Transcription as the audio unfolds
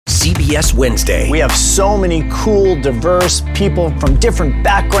CBS Wednesday. We have so many cool, diverse people from different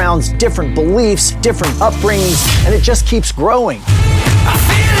backgrounds, different beliefs, different upbringings, and it just keeps growing.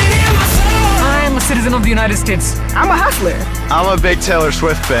 I'm a citizen of the United States. I'm a hustler. I'm a big Taylor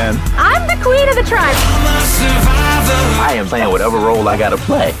Swift fan. I'm the queen of the tribe. I am playing whatever role I gotta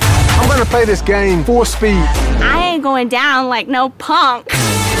play. I'm gonna play this game full speed. I ain't going down like no punk.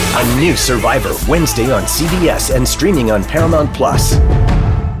 A new Survivor Wednesday on CBS and streaming on Paramount+.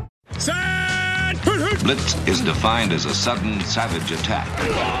 Blitz is defined as a sudden, savage attack.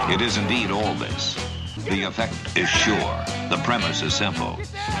 It is indeed all this. The effect is sure. The premise is simple.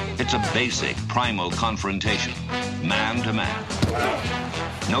 It's a basic, primal confrontation, man to man.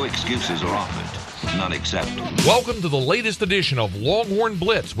 No excuses are offered, none accepted. Welcome to the latest edition of Longhorn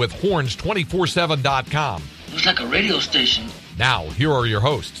Blitz with horns247.com. Looks like a radio station. Now, here are your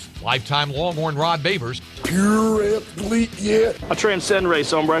hosts. Lifetime Longhorn Rod Babers. Pure athlete, yeah. I transcend race,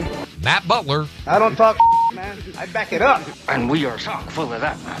 hombre. Matt Butler. I don't talk man. I back it up. And we are chock full of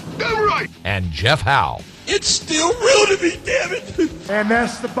that, man. Damn right. And Jeff Howe. It's still real to me, damn it. And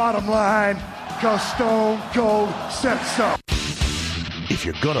that's the bottom line, because Stone Cold said so. If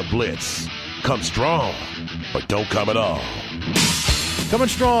you're gonna blitz, come strong, but don't come at all. Coming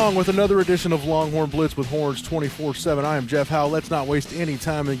strong with another edition of Longhorn Blitz with Horns 24/7. I am Jeff Howe. Let's not waste any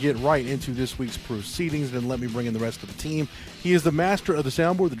time and get right into this week's proceedings, and let me bring in the rest of the team. He is the master of the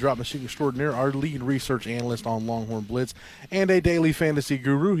soundboard, the drop machine extraordinaire, our lead research analyst on Longhorn Blitz, and a daily fantasy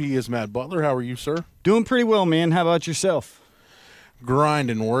guru. He is Matt Butler. How are you, sir? Doing pretty well, man. How about yourself?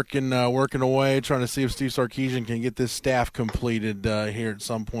 Grinding, working away, trying to see if Steve Sarkisian can get this staff completed here at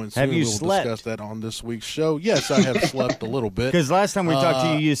some point soon. Have you we'll slept? Discuss that on this week's show. Yes, I have slept a little bit. Because last time we talked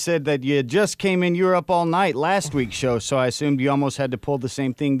to you, you said that you just came in, you were up all night last week's show, so I assumed you almost had to pull the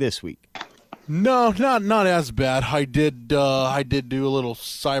same thing this week. No, not as bad. I did do a little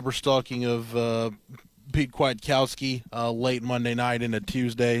cyber stalking of Pete Kwiatkowski late Monday night into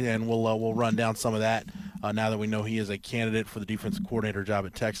Tuesday, and we'll run down some of that now that we know he is a candidate for the defensive coordinator job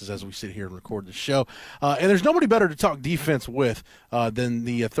at Texas as we sit here and record the show. And there's nobody better to talk defense with than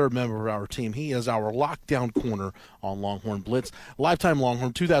the third member of our team. He is our lockdown corner on Longhorn Blitz, lifetime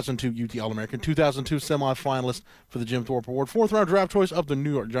Longhorn, 2002 UT All-American, 2002 semifinalist for the Jim Thorpe Award, fourth-round draft choice of the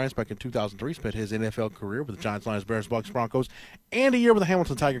New York Giants back in 2003. Spent his NFL career with the Giants, Lions, Bears, Bucks, Broncos, and a year with the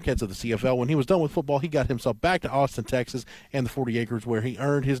Hamilton Tiger Cats of the CFL. When he was done with football, he got himself back to Austin, Texas, and the 40 acres where he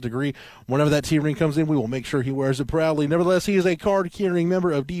earned his degree. Whenever that T-ring comes in, we will make sure he wears it proudly. Nevertheless, he is a card-carrying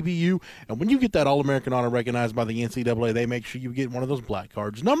member of DBU, and when you get that All-American honor recognized by the NCAA, they make sure you get one of those black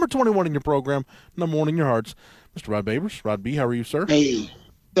cards. Number 21 in your program, number 1 in your hearts, Mr. Rod Babers. Rod B., how are you, sir? Hey,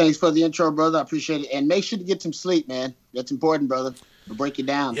 thanks for the intro, brother. I appreciate it. And make sure to get some sleep, man. That's important, brother. We'll break you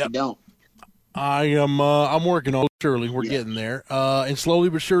down if you don't. I'm working on it. Surely we're getting there. And slowly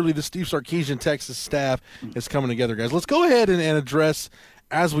but surely the Steve Sarkisian Texas staff is coming together, guys. Let's go ahead and address,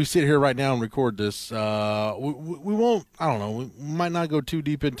 as we sit here right now and record this, we won't, I don't know, we might not go too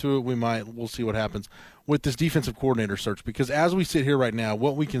deep into it. We'll see what happens with this defensive coordinator search, because as we sit here right now,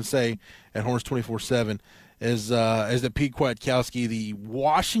 what we can say at Horns 24/7 is that Pete Kwiatkowski, the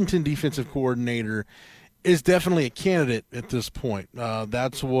Washington defensive coordinator, is definitely a candidate at this point.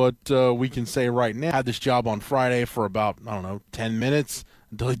 That's what we can say right now. Had this job on Friday for about, 10 minutes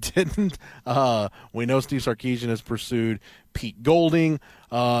until he didn't. We know Steve Sarkisian has pursued Pete Golding.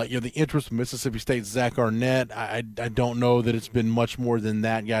 The interest of Mississippi State's Zach Arnett. I don't know that it's been much more than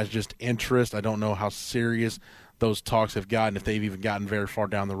that, guys, just interest. I don't know how serious those talks have gotten, if they've even gotten very far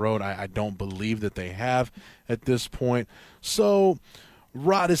down the road. I don't believe that they have at this point. So,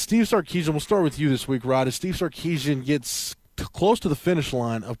 Rod, as Steve Sarkisian, we'll start with you this week, Rod. As Steve Sarkisian gets close to the finish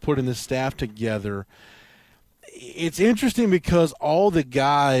line of putting this staff together, it's interesting because all the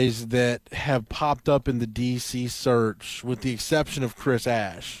guys that have popped up in the D.C. search, with the exception of Chris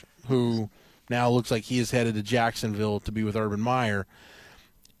Ash, who now looks like he is headed to Jacksonville to be with Urban Meyer,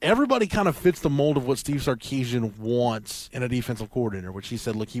 everybody kind of fits the mold of what Steve Sarkisian wants in a defensive coordinator, which he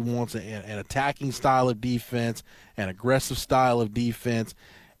said, look, he wants an attacking style of defense, an aggressive style of defense.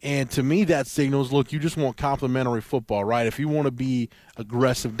 And to me, that signals, look, you just want complementary football, right? If you want to be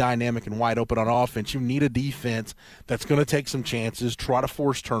aggressive, dynamic, and wide open on offense, you need a defense that's going to take some chances, try to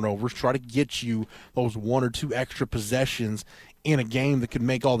force turnovers, try to get you those 1 or 2 extra possessions in a game that could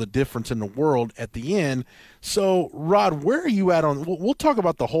make all the difference in the world at the end. So, Rod, where are you at on – we'll talk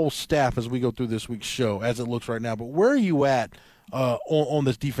about the whole staff as we go through this week's show as it looks right now, but where are you at on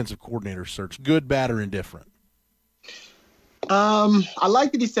this defensive coordinator search, good, bad, or indifferent? I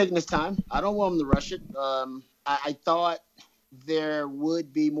like that he's taking his time. I don't want him to rush it. I thought there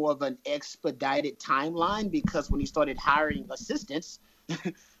would be more of an expedited timeline because when he started hiring assistants,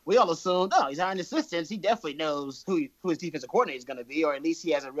 we all assumed, he's hiring assistants. He definitely knows who his defensive coordinator is going to be, or at least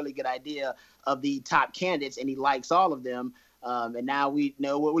he has a really good idea of the top candidates, and he likes all of them. And now we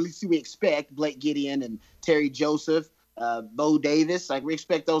know what at least we expect: Blake Gideon and Terry Joseph, Bo Davis. Like, we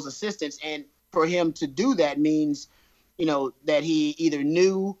expect those assistants, and for him to do that means, that he either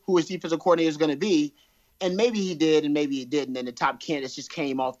knew who his defensive coordinator is going to be, and maybe he did and maybe he didn't, and the top candidates just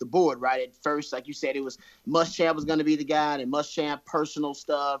came off the board, right? At first, like you said, it was Muschamp was going to be the guy, and Muschamp, personal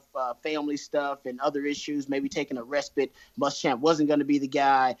stuff, family stuff, and other issues, maybe taking a respite. Muschamp wasn't going to be the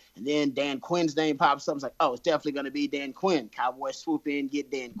guy, and then Dan Quinn's name pops up. It's like, it's definitely going to be Dan Quinn. Cowboys swoop in,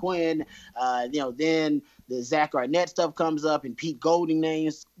 get Dan Quinn. Then the Zach Arnett stuff comes up, and Pete Golding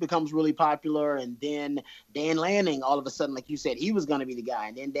names becomes really popular, and then Dan Lanning, all of a sudden, like you said, he was going to be the guy,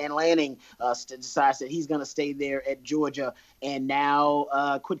 and then Dan Lanning decides that he's going to stay there at Georgia, and now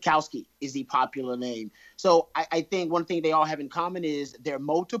Kwiatkowski is the popular name. So I think one thing they all have in common is they're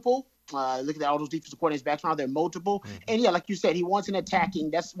multiple. Look at all those defensive coordinators background, they're multiple. Mm-hmm. And yeah, like you said, he wants an attacking.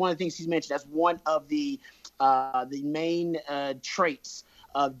 That's one of the things he's mentioned. That's one of the main traits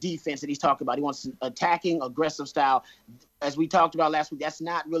of defense that he's talking about. He wants an attacking, aggressive style. As we talked about last week, that's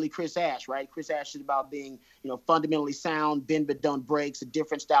not really Chris Ash, right? Chris Ash is about being, fundamentally sound, bend but don't breaks, a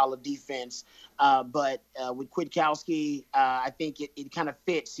different style of defense. But with Kwiatkowski, I think it kind of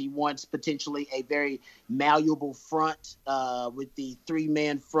fits. He wants potentially a very malleable front with the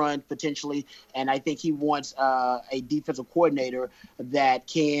three-man front potentially, and I think he wants a defensive coordinator that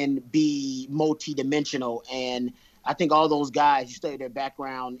can be multidimensional. And I think all those guys, you study their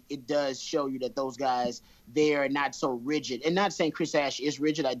background, it does show you that those guys, they're not so rigid. And not saying Chris Ash is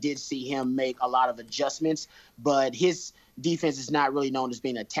rigid. I did see him make a lot of adjustments, but his defense is not really known as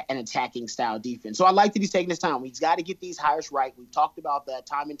being an attacking style defense. So I like that he's taking his time. He's got to get these hires right. We've talked about that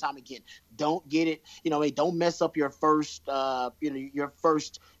time and time again. Don't get it, don't mess up your first, your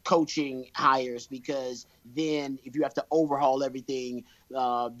first coaching hires, because then if you have to overhaul everything,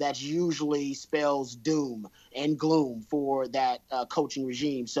 that usually spells doom and gloom for that coaching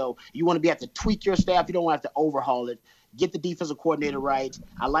regime. So you want to have to tweak your staff. You don't want to have to overhaul it. Get the defensive coordinator right.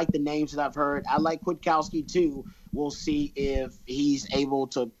 I like the names that I've heard. I like Kwiatkowski too. We'll see if he's able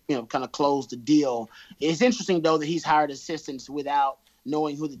to, kind of close the deal. It's interesting though that he's hired assistants without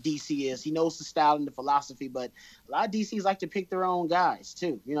knowing who the DC is. He knows the style and the philosophy, but a lot of DCs like to pick their own guys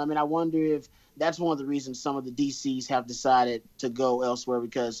too. I wonder if that's one of the reasons some of the DCs have decided to go elsewhere,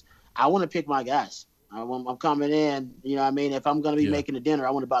 because I want to pick my guys. I'm coming in, if I'm going to be making a dinner,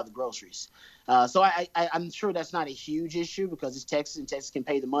 I want to buy the groceries. So I'm sure that's not a huge issue because it's Texas and Texas can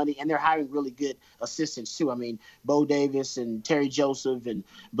pay the money, and they're hiring really good assistants too. Bo Davis and Terry Joseph and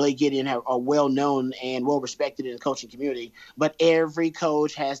Blake Gideon are well known and well respected in the coaching community. But every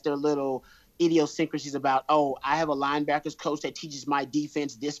coach has their little idiosyncrasies about, I have a linebackers coach that teaches my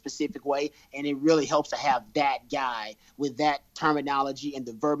defense this specific way, and it really helps to have that guy with that terminology and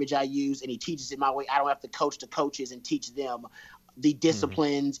the verbiage I use, and he teaches it my way. I don't have to coach the coaches and teach them the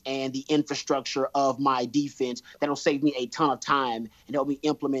disciplines and the infrastructure of my defense. That'll save me a ton of time and help me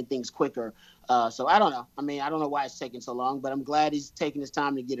implement things quicker. So I don't know. I don't know why it's taking so long, but I'm glad he's taking his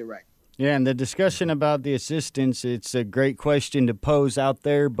time to get it right. Yeah, and the discussion about the assistants, it's a great question to pose out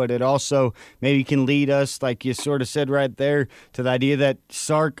there, but it also maybe can lead us, like you sort of said right there, to the idea that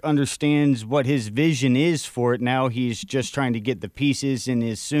Sark understands what his vision is for it. Now he's just trying to get the pieces and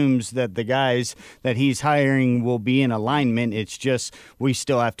assumes that the guys that he's hiring will be in alignment. It's just we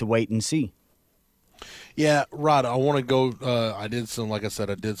still have to wait and see. Yeah, Rod, I want to go I did some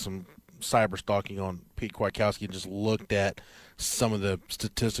cyber stalking on Pete Kwiatkowski and just looked at some of the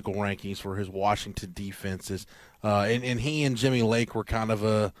statistical rankings for his Washington defenses. And he and Jimmy Lake were kind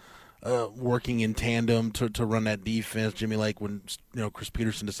of working in tandem to run that defense. Jimmy Lake, when Chris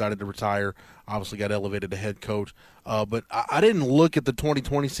Peterson decided to retire, obviously got elevated to head coach. But I didn't look at the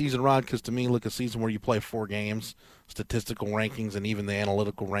 2020 season, Rod, because to me, look, a season where you play 4 games, statistical rankings and even the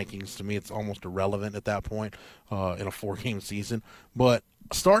analytical rankings, to me, it's almost irrelevant at that point in a 4-game season. But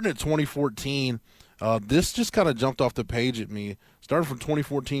starting at 2014, this just kind of jumped off the page at me. Starting from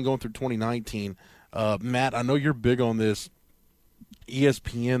 2014 going through 2019. Matt, I know you're big on this.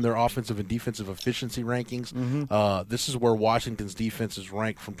 ESPN, their offensive and defensive efficiency rankings. Mm-hmm. This is where Washington's defense is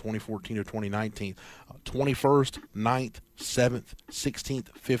ranked from 2014 to 2019. 21st, 9th, 7th, 16th,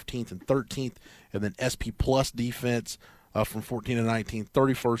 15th, and 13th. And then SP Plus defense from 14 to 19,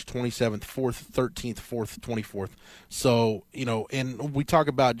 31st, 27th, 4th, 13th, 4th, 24th. So, and we talk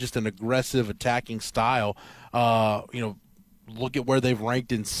about just an aggressive attacking style. look at where they've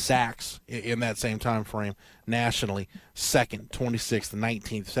ranked in sacks in that same time frame nationally. 2nd, 26th,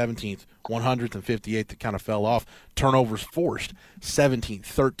 19th, 17th, 100th, and 58th that kind of fell off. Turnovers forced, 17th,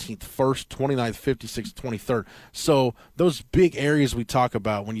 13th, 1st, 29th, 56th, 23rd. So those big areas we talk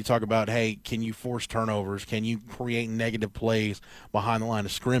about when you talk about, hey, can you force turnovers? Can you create negative plays behind the line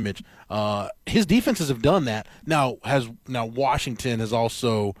of scrimmage? His defenses have done that. Now Washington has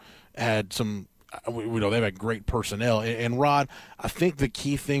also had some – we know they've had great personnel. And, Rod, I think the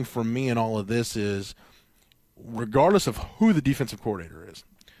key thing for me in all of this is, regardless of who the defensive coordinator is,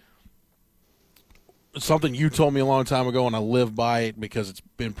 something you told me a long time ago, and I live by it because it's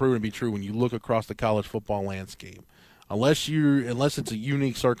been proven to be true when you look across the college football landscape. Unless it's a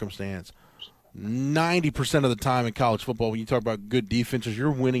unique circumstance, 90% of the time in college football, when you talk about good defenses,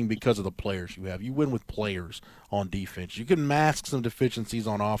 you're winning because of the players you have. You win with players on defense. You can mask some deficiencies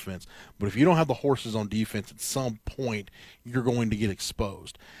on offense, but if you don't have the horses on defense, at some point you're going to get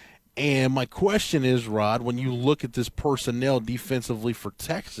exposed. And my question is, Rod, when you look at this personnel defensively for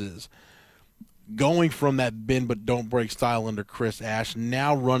Texas, going from that bend but don't break style under Chris Ash,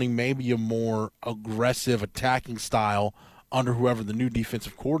 now running maybe a more aggressive attacking style under whoever the new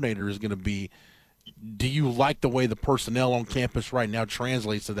defensive coordinator is going to be, do you like the way the personnel on campus right now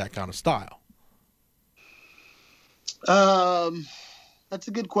translates to that kind of style? That's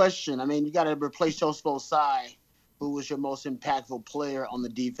a good question. I mean, you got to replace Joseph Osai, who was your most impactful player on the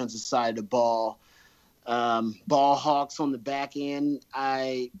defensive side of the ball. Ball hawks on the back end.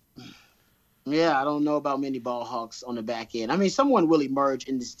 I don't know about many ball hawks on the back end. I mean, someone will emerge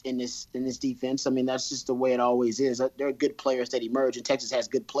in this defense. I mean, that's just the way it always is. There are good players that emerge, and Texas has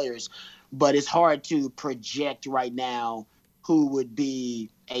good players, but it's hard to project right now who would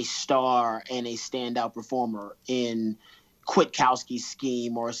be a star and a standout performer in Kwiatkowski's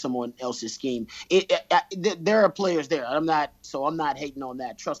scheme or someone else's scheme. There are players there. I'm not hating on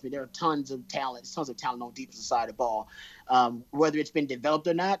that. Trust me, there are tons of talent on the defensive side of the ball. Whether it's been developed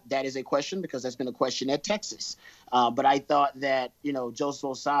or not, that is a question, because that's been a question at Texas. But I thought that, Joseph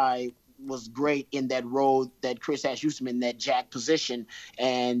Osai was great in that role that Chris Ash used him in, that jack position.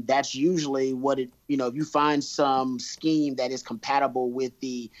 And that's usually what if you find some scheme that is compatible with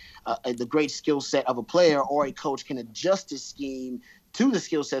the great skill set of a player, or a coach can adjust his scheme to the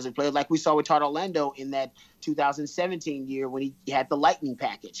skill sets of players, like we saw with Todd Orlando in that 2017 year when he had the lightning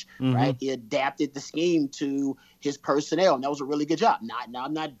package, right? He adapted the scheme to his personnel, and that was a really good job. Now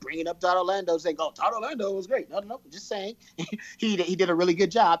I'm not bringing up Todd Orlando saying, oh, Todd Orlando was great. No, just saying he did a really good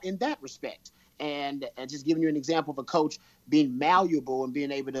job in that respect. And just giving you an example of a coach being malleable and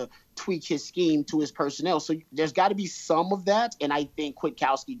being able to tweak his scheme to his personnel. So there's got to be some of that, and I think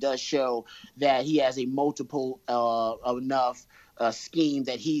Kwiatkowski does show that he has a multiple enough scheme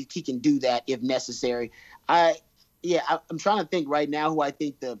that he can do that if necessary. I'm trying to think right now who I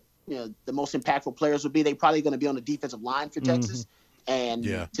think the most impactful players would be. They're probably going to be on the defensive line for Texas. And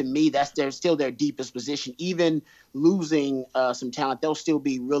to me, they're still their deepest position. Even losing some talent, they'll still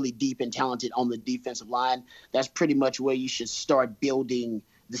be really deep and talented on the defensive line. That's pretty much where you should start building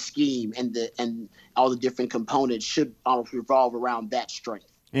the scheme, and all the different components should revolve around that strength.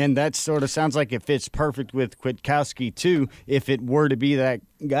 And that sort of sounds like it fits perfect with Kwiatkowski, too, if it were to be that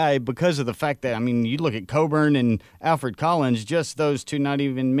guy, because of the fact that, I mean, you look at Coburn and Alfred Collins, just those two, not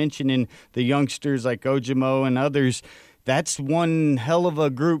even mentioning the youngsters like Ojimo and others. That's one hell of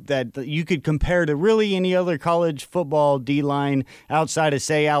a group that you could compare to really any other college football D-line outside of,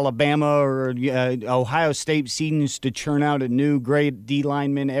 say, Alabama or Ohio State seems to churn out a new great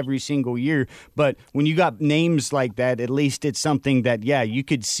D-lineman every single year. But when you got names like that, at least it's something that, you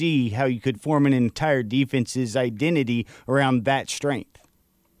could see how you could form an entire defense's identity around that strength.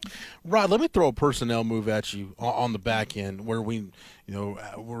 Rod, let me throw a personnel move at you on the back end, where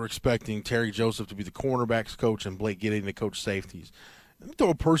we're expecting Terry Joseph to be the cornerbacks coach and Blake Gideon to coach safeties. Let me throw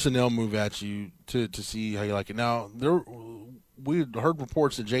a personnel move at you to see how you like it. Now, we heard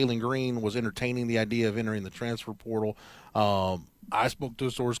reports that Jalen Green was entertaining the idea of entering the transfer portal. I spoke to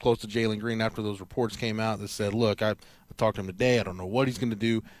a source close to Jalen Green after those reports came out that said, look, I talked to him today. I don't know what he's going to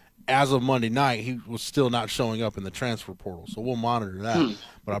do. As of Monday night, he was still not showing up in the transfer portal, so we'll monitor that.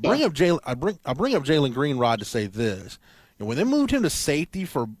 But I bring up Jalen Green, Rod, to say this: when they moved him to safety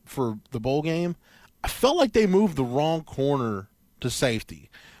for the bowl game, I felt like they moved the wrong corner to safety,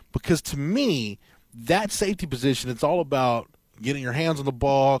 because to me, that safety position, it's all about getting your hands on the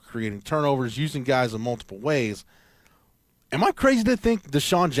ball, creating turnovers, using guys in multiple ways. Am I crazy to think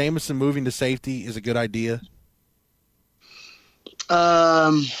Deshaun Jameson moving to safety is a good idea?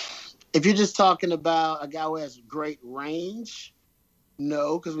 If you're just talking about a guy who has great range,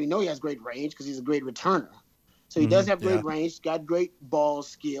 no, because we know he has great range because he's a great returner. So he does have great range, got great ball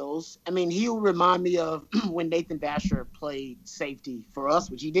skills. I mean, he'll remind me of when Nathan Vasher played safety for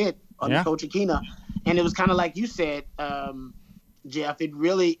us, which he did under Coach Aquina. And it was kind of like you said, Jeff, it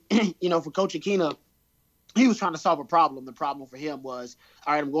really, for Coach Aquina, he was trying to solve a problem. The problem for him was,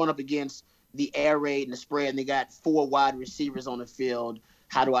 all right, I'm going up against the air raid and the spread, and they got 4 wide receivers on the field.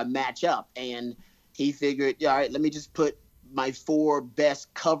 How do I match up? And he figured, all right, let me just put my 4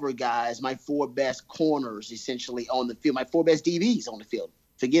 best cover guys, my 4 best corners essentially on the field, my 4 best DBs on the field.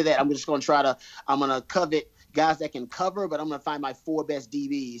 Forget that. I'm just going to I'm going to covet guys that can cover, but I'm going to find my 4 best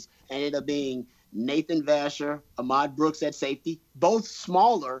DBs, and it ended up being Nathan Vasher, Ahmad Brooks at safety, both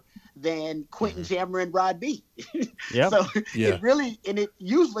smaller than Quentin Jammer and Rod B. So it really, and it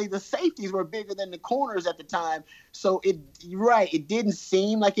usually the safeties were bigger than the corners at the time. So it didn't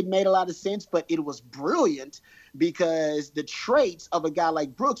seem like it made a lot of sense, but it was brilliant because the traits of a guy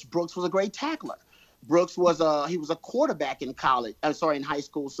like Brooks was a great tackler. Brooks was a quarterback in high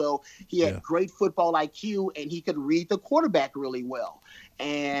school. So he had great football IQ and he could read the quarterback really well.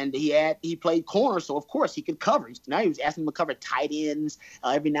 And he played corner, so of course he could cover. Now he was asking him to cover tight ends.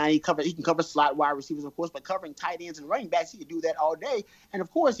 Every now and then he can cover slot wide receivers, of course, but covering tight ends and running backs, he could do that all day. And of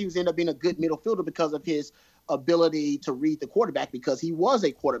course, he was ended up being a good middle fielder because of his ability to read the quarterback, because he was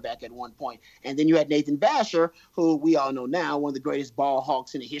a quarterback at one point. And then you had Nathan Vasher, who we all know now, one of the greatest ball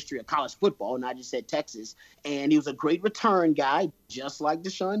hawks in the history of college football, not just at Texas. And he was a great return guy, just like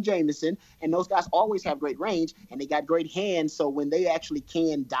Deshaun Jameson. And those guys always have great range, and they got great hands. So when they actually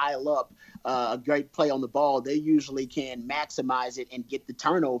can dial up a great play on the ball, they usually can maximize it and get the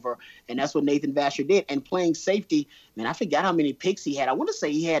turnover. And that's what Nathan Vasher did. And playing safety, man, I forgot how many picks he had. I want to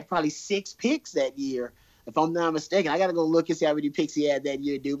say he had probably 6 picks that year, if I'm not mistaken. I got to go look and see how many picks he had that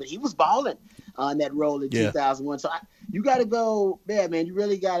year, dude. But he was balling on that role in 2001. So you got to go, man, you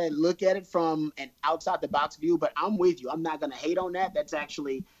really got to look at it from an outside-the-box view. But I'm with you. I'm not going to hate on that. That's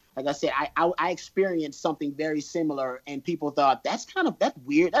actually, like I said, I experienced something very similar, and people thought, that's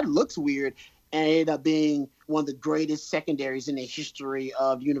weird. That looks weird. And it ended up being one of the greatest secondaries in the history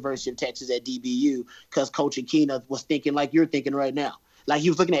of University of Texas at DBU, because Coach Aquina was thinking like you're thinking right now. Like he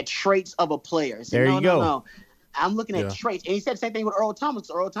was looking at traits of a player. Said, no. I'm looking at traits. And he said the same thing with Earl Thomas.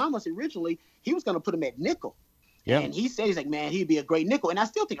 Earl Thomas, originally, he was going to put him at nickel. Yep. And he said, he's like, man, he'd be a great nickel. And I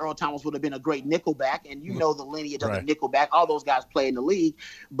still think Earl Thomas would have been a great nickel back. And you know the lineage of the nickel back. All those guys play in the league.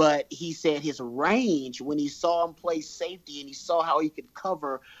 But he said his range, when he saw him play safety and he saw how he could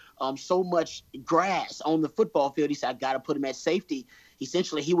cover so much grass on the football field, he said, I got to put him at safety.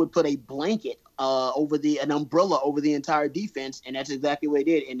 Essentially, he would put a blanket an umbrella over the entire defense, and that's exactly what he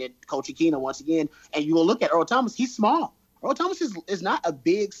did. And then Coach Aquina, once again, and you will look at Earl Thomas, he's small. Earl Thomas is not a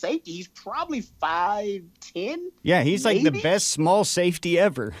big safety. He's probably 5'10". Yeah, he's maybe like the best small safety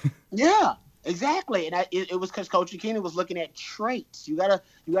ever. Yeah, exactly. And it was because Coach Aquina was looking at traits. You gotta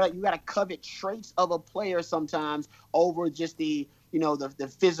covet traits of a player sometimes over just the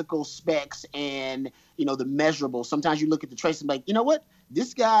physical specs and, the measurables. Sometimes you look at the traits and be like, you know what?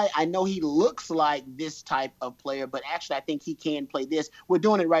 This guy, I know he looks like this type of player, but actually I think he can play this. We're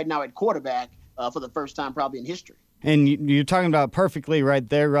doing it right now at quarterback for the first time probably in history. And you're talking about perfectly right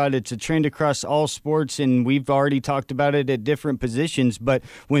there, Rod. It's a trend across all sports, and we've already talked about it at different positions. But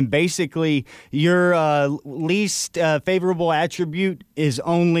when basically your least favorable attribute is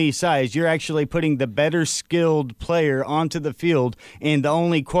only size, you're actually putting the better skilled player onto the field, and the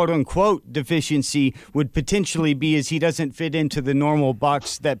only quote-unquote deficiency would potentially be is he doesn't fit into the normal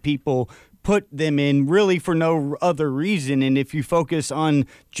box that people put them in really for no other reason. And if you focus on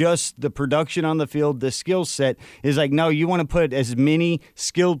just the production on the field, the skill set is like, no, you want to put as many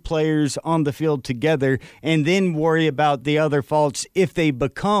skilled players on the field together and then worry about the other faults if they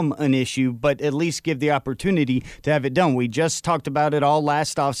become an issue, but at least give the opportunity to have it done. We just talked about it all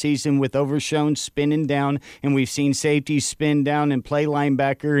last offseason with Overshown spinning down, and we've seen safeties spin down and play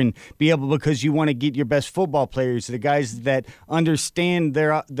linebacker and be able, because you want to get your best football players, the guys that understand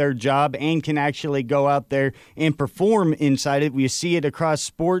their job and can actually go out there and perform inside it. We see it across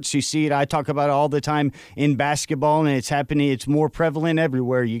sports. You see it. I talk about it all the time in basketball, and it's happening. It's more prevalent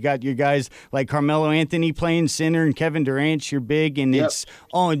everywhere. You got your guys like Carmelo Anthony playing center and Kevin Durant's your big, and it's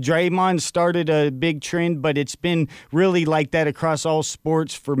Draymond started a big trend, but it's been really like that across all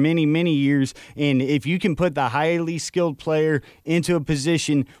sports for many, many years. And if you can put the highly skilled player into a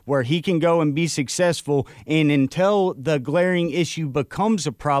position where he can go and be successful, and until the glaring issue becomes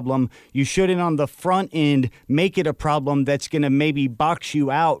a problem, you shouldn't on the front end make it a problem that's going to maybe box you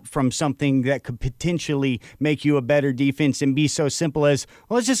out from something that could potentially make you a better defense, and be so simple as,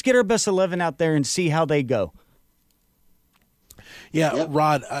 well, let's just get our best 11 out there and see how they go. Yeah,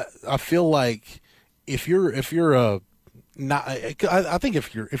 Rod, I feel like if you're not, I think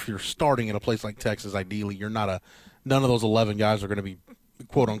if you're starting in a place like Texas, ideally none of those 11 guys are going to be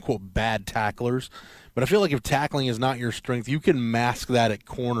quote unquote bad tacklers. But I feel like if tackling is not your strength, you can mask that at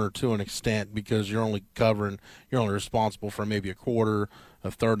corner to an extent because you're only responsible for maybe a quarter,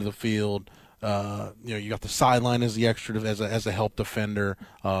 a third of the field. You got the sideline as the extra as a help defender.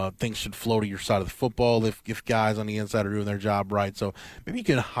 Things should flow to your side of the football if guys on the inside are doing their job right. So maybe you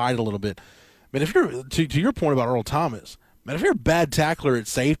can hide a little bit. But if you're to your point about Earl Thomas, man, if you're a bad tackler at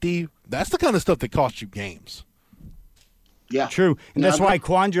safety, that's the kind of stuff that costs you games. Yeah, true, and that's why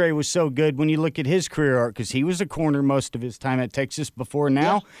Quandre was so good when you look at his career arc, because he was a corner most of his time at Texas before.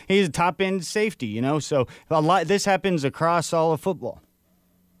 Now he's a top end safety, So this happens across all of football.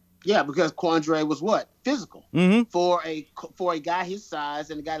 Yeah, because Quandre was what? Physical. Mm-hmm. For a guy his size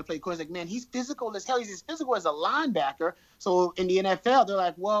and a guy to play corner, like, man, he's physical as hell. He's as physical as a linebacker. So in the NFL, they're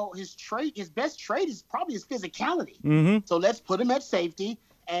like, well, his best trait is probably his physicality. Mm-hmm. So let's put him at safety.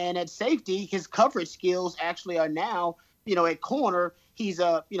 And at safety, his coverage skills actually are now, at corner, he's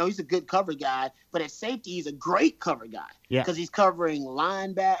a good cover guy. But at safety, he's a great cover guy. Yeah. Because he's covering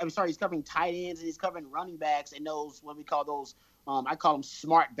he's covering tight ends and he's covering running backs and those, what we call those, I call them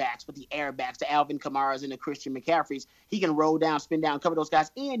smart backs, but the air backs, the Alvin Kamaras and the Christian McCaffreys. He can roll down, spin down, cover those guys.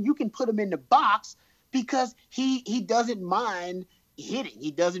 And you can put him in the box because he doesn't mind hitting.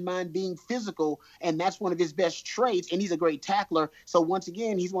 He doesn't mind being physical, and that's one of his best traits, and he's a great tackler. So once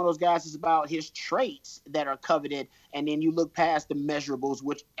again, he's one of those guys that's about his traits that are coveted, and then you look past the measurables,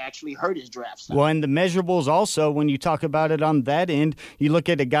 which actually hurt his draft stock. Well, and the measurables also, when you talk about it on that end, you look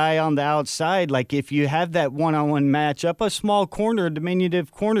at a guy on the outside, like if you have that one-on-one matchup, a small corner, a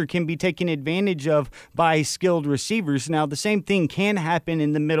diminutive corner can be taken advantage of by skilled receivers. Now, the same thing can happen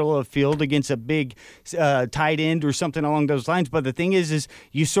in the middle of the field against a big tight end or something along those lines, but the thing is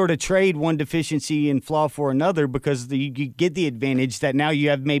you sort of trade one deficiency and flaw for another because you get the advantage that now you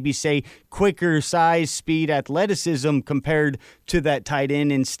have maybe, say, quicker size, speed, athleticism compared to that tight end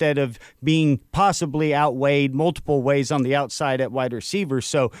instead of being possibly outweighed multiple ways on the outside at wide receiver.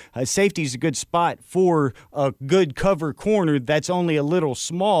 So safety is a good spot for a good cover corner that's only a little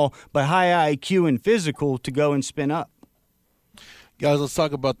small but high IQ and physical to go and spin up. Guys, let's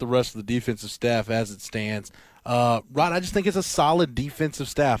talk about the rest of the defensive staff as it stands. Rod, I just think it's a solid defensive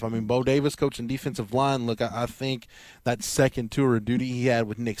staff. I mean, Bo Davis coaching defensive line. Look, I think that second tour of duty he had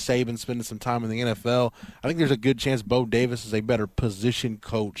with Nick Saban spending some time in the NFL, I think there's a good chance Bo Davis is a better position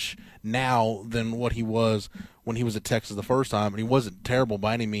coach now than what he was when he was at Texas the first time. And he wasn't terrible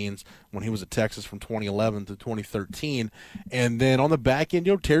by any means when he was at Texas from 2011 to 2013. And then on the back end,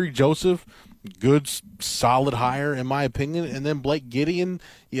 Terry Joseph, good, solid hire in my opinion. And then Blake Gideon,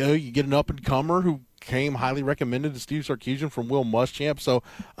 you get an up-and-comer who came highly recommended to Steve Sarkisian from Will Muschamp. So,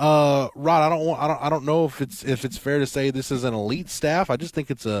 Rod, I don't know if it's fair to say this is an elite staff. I just think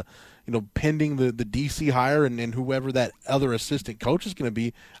it's pending the DC hire and whoever that other assistant coach is going to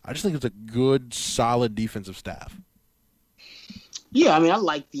be. I just think it's a good, solid defensive staff. Yeah, I mean, I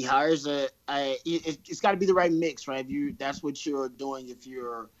like the hires. It's got to be the right mix, right? That's what you're doing if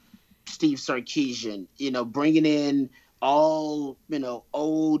you're Steve Sarkisian. Bringing in all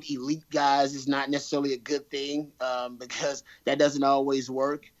old elite guys is not necessarily a good thing because that doesn't always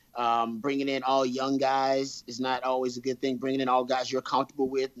work. Bringing in all young guys is not always a good thing. Bringing in all guys you're comfortable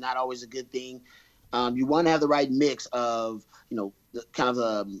with, not always a good thing. You want to have the right mix of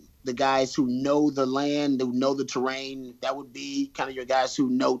the guys who know the land, who know the terrain. That would be kind of your guys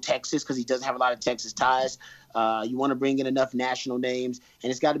who know Texas because he doesn't have a lot of Texas ties. You want to bring in enough national names, and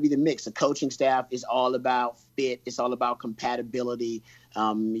it's got to be the mix. The coaching staff is all about fit. It's all about compatibility.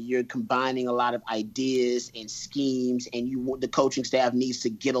 You're combining a lot of ideas and schemes, and the coaching staff needs to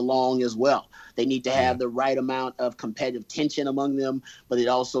get along as well. They need to have the right amount of competitive tension among them, but it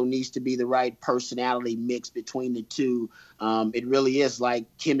also needs to be the right personality mix between the two. It really is like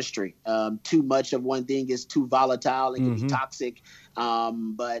chemistry. Too much of one thing is too volatile and can be toxic.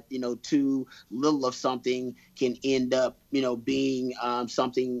 But too little of something can end up, being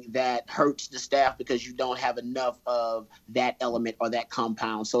something that hurts the staff because you don't have enough of that element or that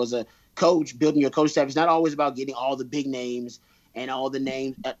compound. So as a coach, building your coach staff is not always about getting all the big names and all the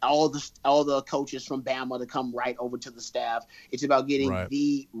names, all the coaches from Bama to come right over to the staff. It's about getting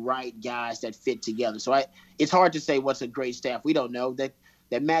the right guys that fit together. So it's hard to say what's a great staff. We don't know that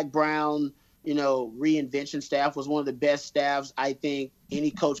Mac Brown, reinvention staff was one of the best staffs I think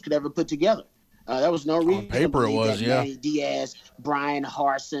any coach could ever put together. There was no reason on paper it was, Manny Diaz, Brian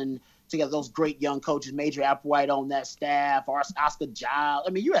Harsin, together those great young coaches, Major Applewhite on that staff, Oscar Giles. I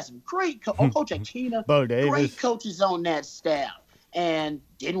mean, you had some great Coach Akina, Bo Davis. great coaches on that staff, and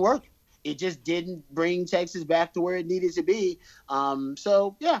didn't work. it just didn't bring Texas back to where it needed to be.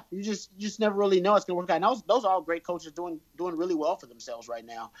 So yeah, you just never really know it's going to work out. And those are all great coaches doing really well for themselves right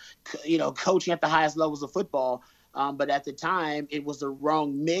now. Coaching at the highest levels of football. But at the time, it was the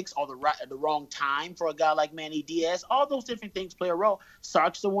wrong mix or the wrong time for a guy like Manny Diaz. All those different things play a role.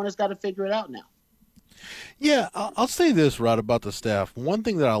 Sark's the one that's got to figure it out now. Yeah, I'll say this, Rod, about the staff. One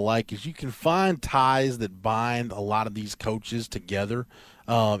thing that I like is you can find ties that bind a lot of these coaches together.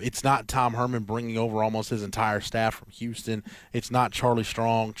 It's not Tom Herman bringing over almost his entire staff from Houston. It's not Charlie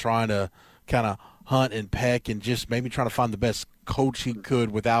Strong trying to kind of hunt and peck and just maybe trying to find the best coach he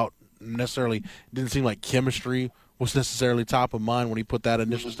could without necessarily – it didn't seem like chemistry was necessarily top of mind when he put that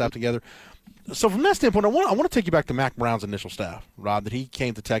initial staff together. So from that standpoint, I want to take you back to Mack Brown's initial staff, Rod, that he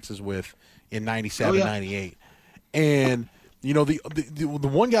came to Texas with in 97, 98. And, the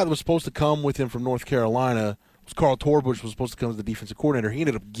one guy that was supposed to come with him from North Carolina was Carl Torbush, was supposed to come as the defensive coordinator. He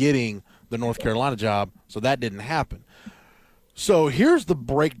ended up getting the North Carolina job, so that didn't happen. So here's the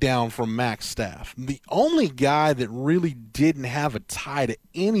breakdown from Mack's staff. The only guy that really didn't have a tie to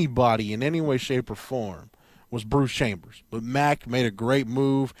anybody in any way, shape, or form was Bruce Chambers. But Mack made a great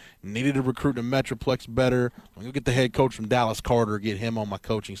move, needed to recruit the Metroplex better. I'm going to get the head coach from Dallas Carter, get him on my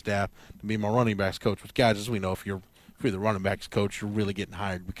coaching staff to be my running backs coach. Which, guys, as we know, if you're the running backs coach, you're really getting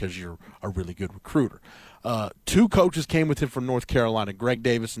hired because you're a really good recruiter. Two coaches came with him from North Carolina, Greg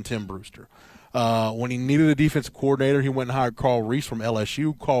Davis and Tim Brewster. When he needed a defensive coordinator, he went and hired Carl Reese from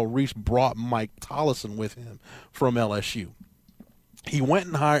LSU. Carl Reese brought Mike Tollison with him from LSU. He went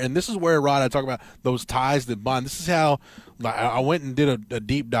and hired, and this is where, Rod, I talk about those ties that bind. This is how I went and did a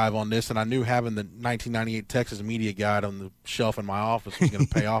deep dive on this, and I knew having the 1998 Texas Media Guide on the shelf in my office was going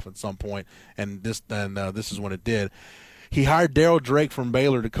to pay off at some point, and this is when it did. He hired Daryl Drake from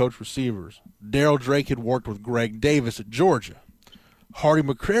Baylor to coach receivers. Daryl Drake had worked with Greg Davis at Georgia. Hardy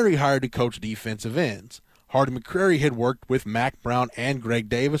McCrary hired to coach defensive ends. Hardy McCrary had worked with Mack Brown and Greg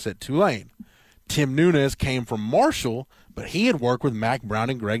Davis at Tulane. Tim Nunez came from Marshall, but he had worked with Mack Brown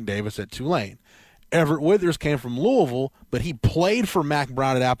and Greg Davis at Tulane. Everett Withers came from Louisville, but he played for Mack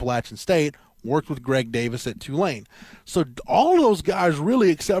Brown at Appalachian State, worked with Greg Davis at Tulane. So all of those guys,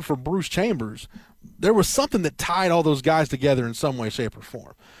 really, except for Bruce Chambers, there was something that tied all those guys together in some way, shape, or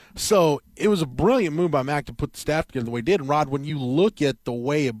form. So it was a brilliant move by Mack to put the staff together the way he did. And, Rod, when you look at the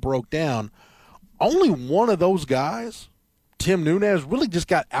way it broke down, only one of those guys, Tim Nunez, really just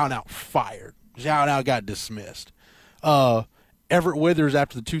got out fired. Just out got dismissed. Everett Withers,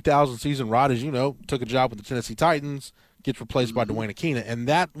 after the 2000 season, Rod, as you know, took a job with the Tennessee Titans, gets replaced by Dwayne Akina. And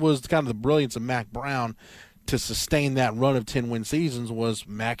that was kind of the brilliance of Mack Brown to sustain that run of 10-win seasons. Was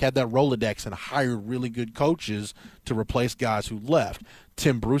Mack had that Rolodex and hired really good coaches to replace guys who left.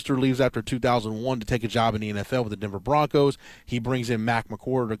 Tim Brewster leaves after 2001 to take a job in the NFL with the Denver Broncos. He brings in Mac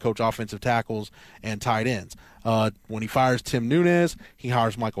McCord to coach offensive tackles and tight ends. When he fires Tim Nunez, he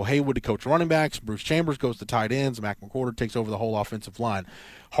hires Michael Haywood to coach running backs. Bruce Chambers goes to tight ends. Mac McCord takes over the whole offensive line.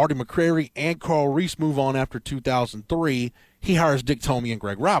 Hardy McCrary and Carl Reese move on after 2003. He hires Dick Tomey and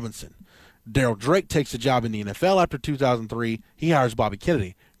Greg Robinson. Daryl Drake takes a job in the NFL after 2003. He hires Bobby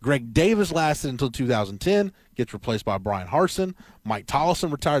Kennedy. Greg Davis lasted until 2010, gets replaced by Brian Harsin. Mike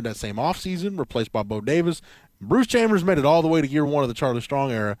Tollison retired that same offseason, replaced by Bo Davis. Bruce Chambers made it all the way to year one of the Charlie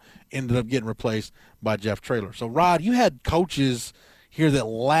Strong era, ended up getting replaced by Jeff Traylor. So, Rod, you had coaches here that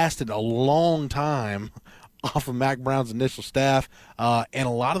lasted a long time off of Mack Brown's initial staff, and a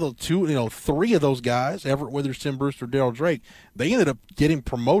lot of the three of those guys, Everett Withers, Tim Brewster, Daryl Drake, they ended up getting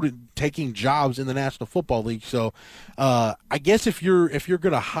promoted, taking jobs in the National Football League. So, I guess if you're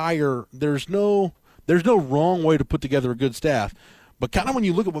going to hire, there's no wrong way to put together a good staff. But kind of when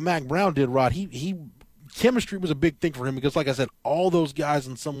you look at what Mack Brown did, Rod, he chemistry was a big thing for him because, like I said, all those guys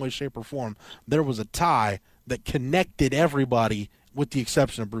in some way, shape, or form, there was a tie that connected everybody with the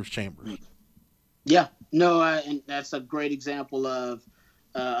exception of Bruce Chambers. Yeah, no, and that's a great example of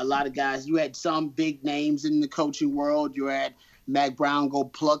a lot of guys. You had some big names in the coaching world. You had Mack Brown go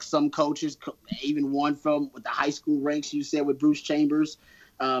pluck some coaches, even one from with the high school ranks, you said, with Bruce Chambers.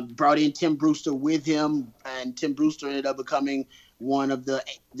 Brought in Tim Brewster with him, and Tim Brewster ended up becoming one of the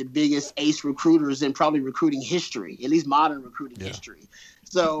biggest ace recruiters in probably recruiting history, at least modern recruiting history.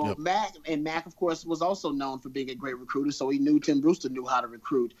 So Mack, of course, was also known for being a great recruiter, so he knew Tim Brewster knew how to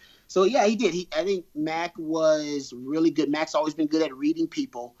recruit. So, yeah, he did. I think Mack was really good. Mack's always been good at reading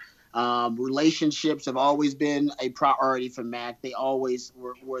people. Relationships have always been a priority for Mack. They always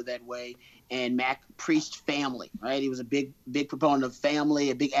were that way. And Mack preached family, right? He was a big proponent of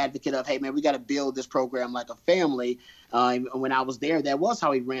family, a big advocate of, hey, man, we got to build this program like a family. When I was there, that was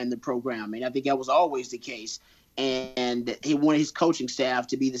how he ran the program. And I think that was always the case. and he wanted his coaching staff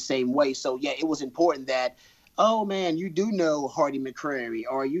to be the same way. So, yeah, it was important that, oh, man, you do know Hardy McCrary,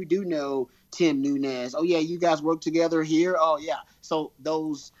 or you do know Tim Nunez. Oh, yeah, you guys work together here. Oh, yeah. So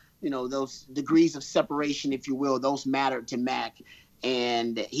those degrees of separation, if you will, those mattered to Mac.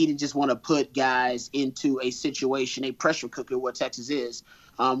 And he didn't just want to put guys into a situation, a pressure cooker, what Texas is,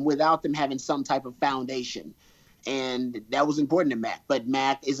 without them having some type of foundation. And that was important to Mac. But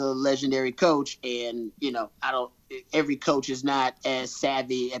Mac is a legendary coach, and, every coach is not as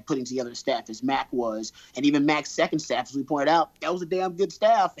savvy at putting together a staff as Mac was. And even Mac's second staff, as we pointed out, that was a damn good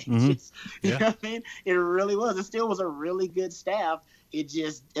staff. Mm-hmm. You know what I mean? It really was. It still was a really good staff. It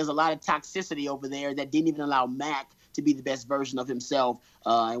just, there's a lot of toxicity over there that didn't even allow Mac to be the best version of himself.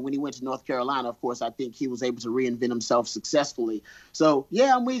 And when he went to North Carolina, of course, I think he was able to reinvent himself successfully. So,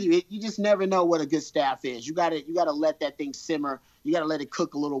 yeah, I'm with you. You just never know what a good staff is. You gotta let that thing simmer. You got to let it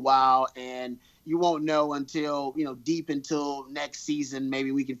cook a little while, and you won't know until, deep until next season.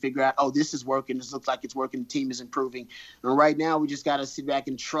 Maybe we can figure out, oh, this is working. This looks like it's working. The team is improving. And right now, we just got to sit back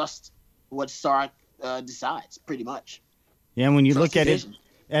and trust what Sark decides, pretty much. Yeah, and when you look at it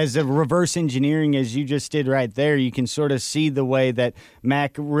as a reverse engineering, as you just did right there, you can sort of see the way that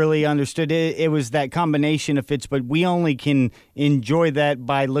Mac really understood it. It was that combination of fits, but we only can enjoy that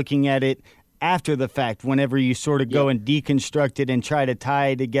by looking at it after the fact, whenever you sort of go and deconstruct it and try to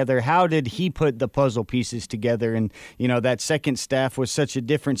tie together, how did he put the puzzle pieces together? And, that second staff was such a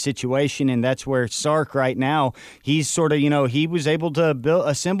different situation, and that's where Sark right now, he's sort of, he was able to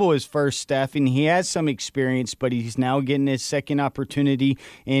assemble his first staff, and he has some experience, but he's now getting his second opportunity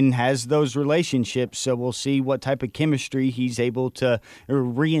and has those relationships. So we'll see what type of chemistry he's able to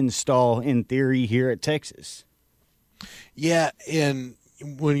reinstall in theory here at Texas. Yeah, and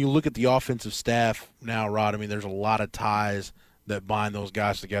when you look at the offensive staff now, Rod, there's a lot of ties that bind those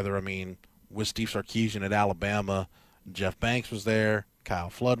guys together. With Steve Sarkisian at Alabama, Jeff Banks was there, Kyle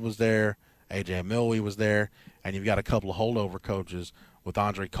Flood was there, A.J. Milwee was there, and you've got a couple of holdover coaches with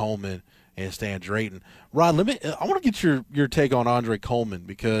Andre Coleman and Stan Drayton. Rod, I want to get your take on Andre Coleman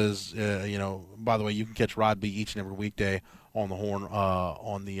because, by the way, you can catch Rod B each and every weekday on the Horn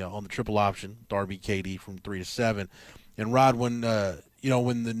on the triple option, Darby KD from 3 to 7. And Rod, when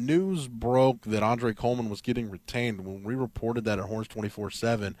the news broke that Andre Coleman was getting retained, when we reported that at Horns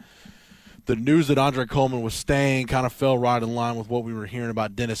 24/7, the news that Andre Coleman was staying kind of fell right in line with what we were hearing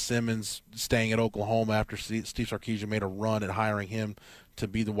about Dennis Simmons staying at Oklahoma after Steve Sarkisian made a run at hiring him to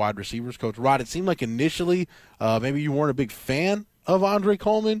be the wide receivers coach. Rod, it seemed like initially maybe you weren't a big fan of Andre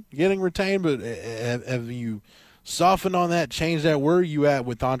Coleman getting retained, but have you softened on that, changed that? Where are you at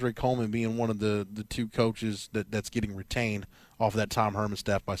with Andre Coleman being one of the two coaches that's getting retained off of that Tom Herman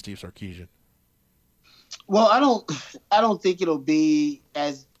staff by Steve Sarkisian? Well, I don't think it'll be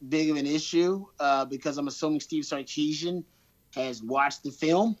as big of an issue because I'm assuming Steve Sarkisian has watched the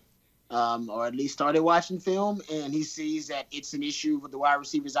film or at least started watching film, and he sees that it's an issue with the wide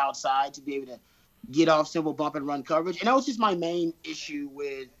receivers outside to be able to get off simple bump and run coverage. And that was just my main issue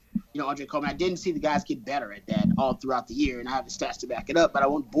with Andre Coleman. I didn't see the guys get better at that all throughout the year, and I have the stats to back it up, but I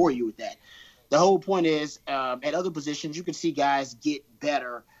won't bore you with that. The whole point is at other positions, you can see guys get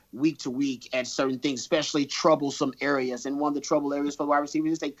better week to week at certain things, especially troublesome areas. And one of the trouble areas for wide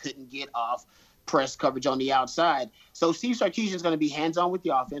receivers is they couldn't get off press coverage on the outside. So Steve Sarkisian is going to be hands-on with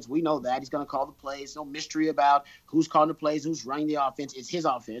the offense. We know that. He's going to call the plays. No mystery about who's calling the plays, who's running the offense. It's his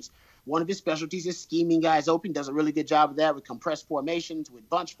offense. One of his specialties is scheming guys open. Does a really good job of that with compressed formations, with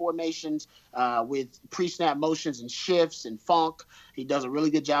bunch formations, with pre-snap motions and shifts and funk. He does a really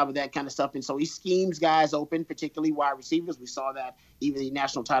good job of that kind of stuff. And so he schemes guys open, particularly wide receivers. We saw that even in the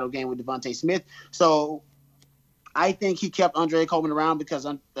national title game with Devontae Smith. So I think he kept Andre Coleman around because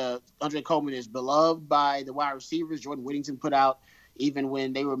Andre Coleman is beloved by the wide receivers. Jordan Whittington put out, even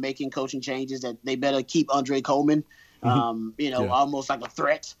when they were making coaching changes, that they better keep Andre Coleman, almost like a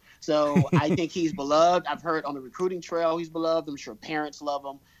threat. So I think he's beloved. I've heard on the recruiting trail he's beloved. I'm sure parents love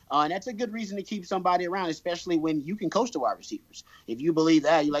him. And that's a good reason to keep somebody around, especially when you can coach the wide receivers. If you believe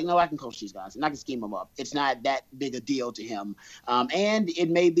that, you're like, no, I can coach these guys, and I can scheme them up. It's not that big a deal to him. And it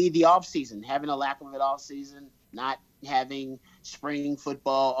may be the offseason, having a lack of it offseason, not having spring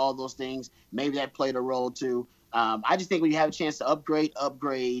football, all those things. Maybe that played a role too. I just think when you have a chance to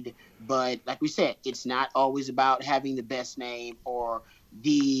upgrade. But like we said, it's not always about having the best name or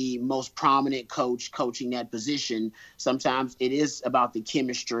the most prominent coach coaching that position. Sometimes it is about the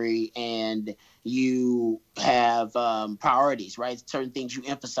chemistry, and you have priorities, right? Certain things you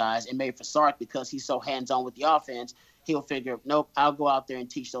emphasize. And maybe for Sark, because he's so hands-on with the offense, he'll figure, nope, I'll go out there and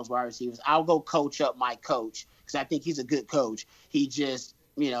teach those wide receivers. I'll go coach up my coach because I think he's a good coach. He just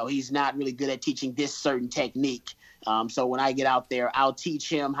he's not really good at teaching this certain technique. So when I get out there, I'll teach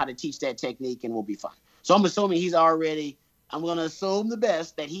him how to teach that technique, and we'll be fine. So I'm assuming I'm going to assume the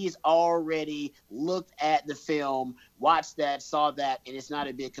best, that he's already looked at the film, watched that, saw that, and it's not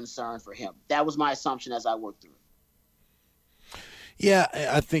a big concern for him. That was my assumption as I worked through it. Yeah,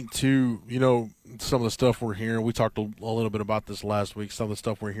 I think, too, some of the stuff we're hearing, we talked a little bit about this last week, some of the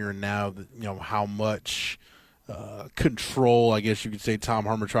stuff we're hearing now, that, how much control, I guess you could say, Tom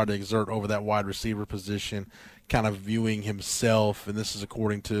Herman tried to exert over that wide receiver position, kind of viewing himself, and this is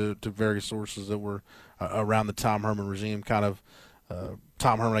according to various sources that were around the Tom Herman regime, kind of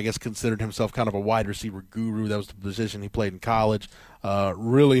Tom Herman, I guess, considered himself kind of a wide receiver guru. That was the position he played in college.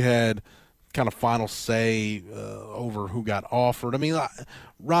 Really had kind of final say over who got offered. I mean,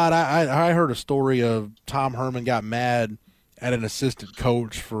 Rod, I heard a story of Tom Herman got mad at an assistant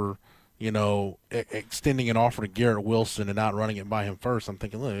coach for, extending an offer to Garrett Wilson and not running it by him first. I'm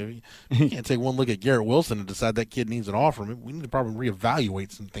thinking, look, you can't take one look at Garrett Wilson and decide that kid needs an offer. We need to probably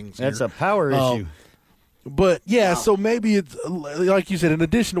reevaluate some things That's here. a power issue. But, yeah, so maybe it's, like you said, in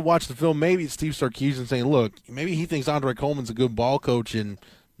addition to watch the film, maybe it's Steve Sarkisian saying, look, maybe he thinks Andre Coleman's a good ball coach and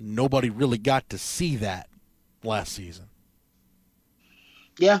nobody really got to see that last season.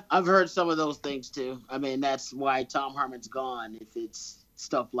 Yeah, I've heard some of those things, too. I mean, that's why Tom Herman's gone, if it's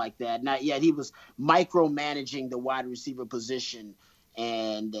stuff like that. Not yet. He was micromanaging the wide receiver position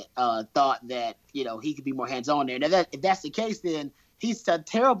and thought that, he could be more hands-on there. Now, if that's the case, then he's a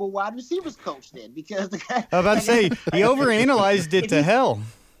terrible wide receivers coach then, because the guy. I was about to say, he overanalyzed it to hell.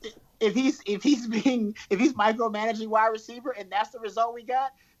 If he's micromanaging wide receiver and that's the result we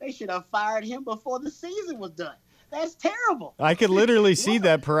got, they should have fired him before the season was done. That's terrible. I could literally see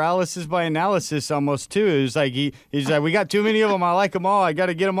that paralysis by analysis almost too. It was like he's like, we got too many of them. I like them all. I got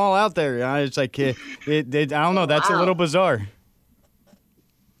to get them all out there. It's like I don't know. That's a little bizarre.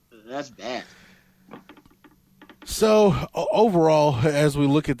 That's bad. So overall, as we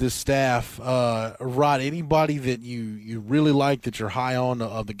look at this staff, Rod, anybody that you really like, that you're high on,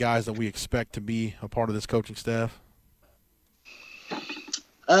 of the guys that we expect to be a part of this coaching staff?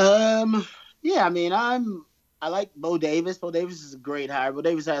 Yeah, I mean, I like Bo Davis. Bo Davis is a great hire. Bo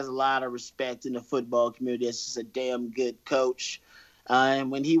Davis has a lot of respect in the football community. He's just a damn good coach. And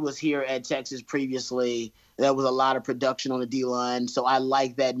when he was here at Texas previously, there was a lot of production on the D-line. So I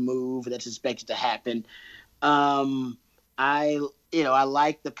like that move. That's expected to happen. I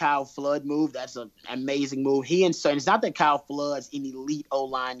like the Kyle Flood move. That's an amazing move. And it's not that Kyle Flood's an elite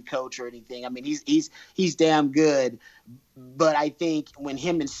O-line coach or anything. I mean, he's damn good. But I think when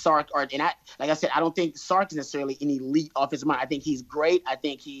him and Sark are, and like I said, I don't think Sark is necessarily an elite offensive mind. I think he's great. I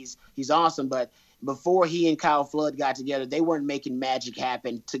think he's awesome. But before he and Kyle Flood got together, they weren't making magic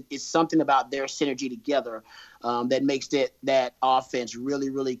happen. It's something about their synergy together that makes that offense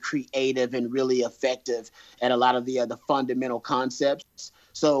really, really creative and really effective at a lot of the fundamental concepts.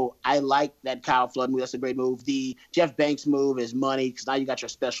 So I like that Kyle Flood move. That's a great move. The Jeff Banks move is money, because now you got your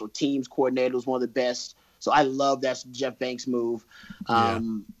special teams coordinator, who's one of the best. So I love that Jeff Banks move.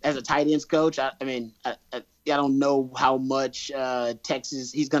 As a tight ends coach, I don't know how much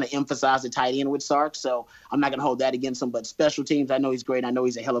Texas he's going to emphasize the tight end with Sark, so I'm not going to hold that against him. But special teams, I know he's great. I know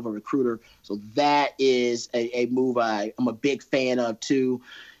he's a hell of a recruiter. So that is a move I'm a big fan of too.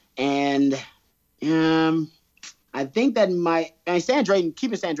 And I think that Stan Drayton,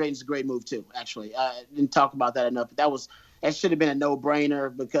 keeping Stan Drayton is a great move too, actually. I didn't talk about that enough, but that should have been a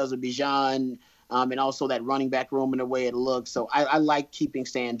no-brainer because of Bijan. And also that running back room and the way it looks. So I like keeping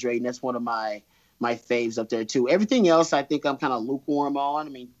Stan Drayton. That's one of my faves up there, too. Everything else I think I'm kind of lukewarm on. I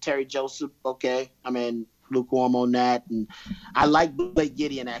mean, Terry Joseph, okay. I mean, lukewarm on that. And I like Blake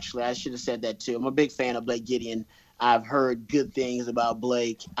Gideon, actually. I should have said that, too. I'm a big fan of Blake Gideon. I've heard good things about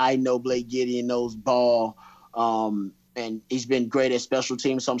Blake. I know Blake Gideon knows ball. And he's been great at special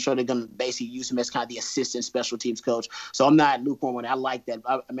teams, so I'm sure they're going to basically use him as kind of the assistant special teams coach. So I'm not lukewarm on it. I like that.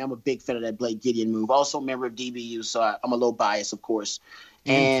 I'm a big fan of that Blake Gideon move. Also a member of DBU, so I'm a little biased, of course.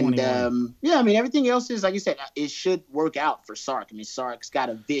 And, everything else is, like you said, it should work out for Sark. I mean, Sark's got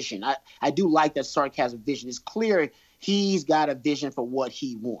a vision. I do like that Sark has a vision. It's clear he's got a vision for what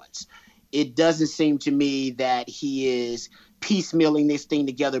he wants. It doesn't seem to me that he is piecemealing this thing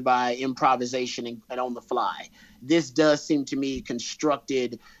together by improvisation and on the fly. This does seem to me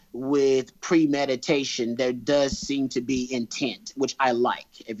constructed with premeditation. There does seem to be intent, which I like.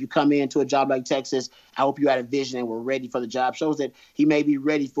 If you come into a job like Texas, I hope you had a vision and were ready for the job. Shows that he may be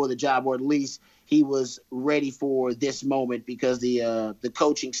ready for the job, or at least he was ready for this moment, because the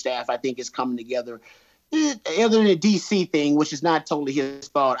coaching staff, I think, is coming together. Other than the DC thing, which is not totally his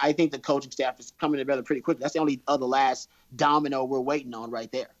fault, I think the coaching staff is coming together pretty quickly. That's the only other last domino we're waiting on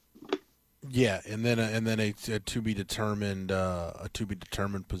right there. Yeah, and then a to be determined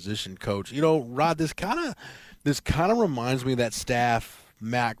position coach. You know, Rod, this kind of reminds me of that staff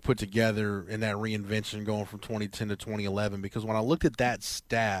Mac put together in that reinvention going from 2010 to 2011. Because when I looked at that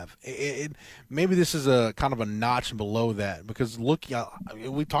staff, maybe this is a kind of a notch below that. Because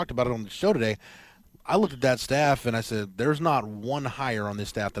we talked about it on the show today. I looked at that staff and I said, "There's not one hire on this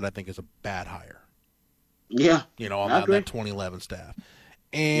staff that I think is a bad hire." Yeah, you know, on that 2011 staff.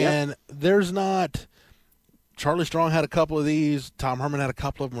 And there's not – Charlie Strong had a couple of these. Tom Herman had a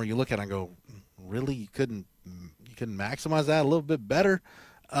couple of them where you look at it and go, really? You couldn't maximize that a little bit better?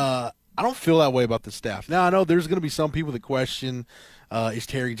 I don't feel that way about the staff. Now, I know there's going to be some people that question, is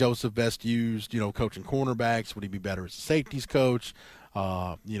Terry Joseph best used, coaching cornerbacks? Would he be better as a safeties coach?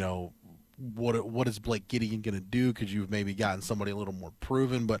 What is Blake Gideon going to do? Because you've maybe gotten somebody a little more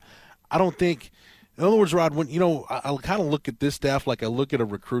proven. But I don't think – in other words, Rod, when I kind of look at this staff like I look at a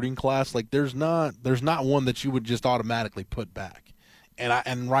recruiting class. Like there's not one that you would just automatically put back.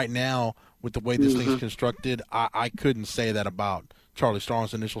 And right now with the way this thing's constructed, I couldn't say that about Charlie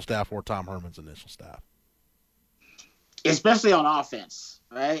Strong's initial staff or Tom Herman's initial staff. Especially on offense,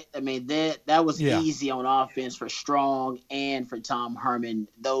 right? I mean, that was easy on offense for Strong and for Tom Herman.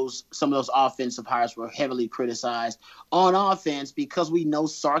 Some of those offensive hires were heavily criticized on offense because we know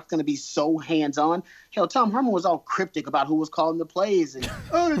Sark's going to be so hands-on. Hell, Tom Herman was all cryptic about who was calling the plays. And,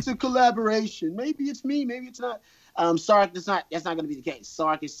 it's a collaboration. Maybe it's me. Maybe it's not. Sark, that's not going to be the case.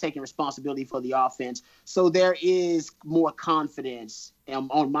 Sark is taking responsibility for the offense. So there is more confidence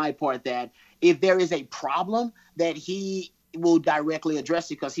on my part that if there is a problem, that he will directly address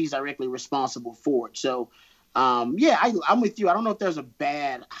it because he's directly responsible for it. So, I'm with you. I don't know if there's a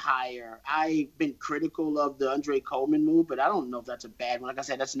bad hire. I've been critical of the Andre Coleman move, but I don't know if that's a bad one. Like I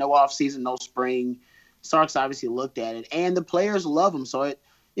said, that's no offseason, no spring. Sark's obviously looked at it, and the players love him. So,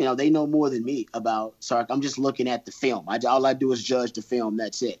 they know more than me about Sark. I'm just looking at the film. All I do is judge the film.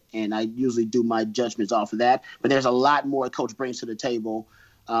 That's it. And I usually do my judgments off of that. But there's a lot more Coach brings to the table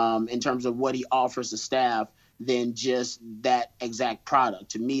in terms of what he offers the staff than just that exact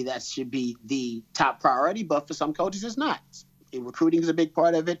product. To me, that should be the top priority, but for some coaches, it's not. Recruiting is a big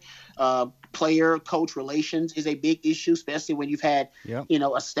part of it. Player-coach relations is a big issue, especially when you've had,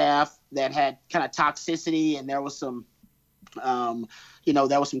 a staff that had kind of toxicity and there was some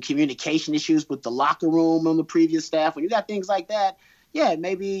communication issues with the locker room on the previous staff. When you got things like that,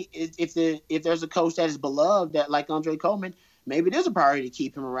 maybe if there's a coach that is beloved, that like Andre Coleman, maybe it is a priority to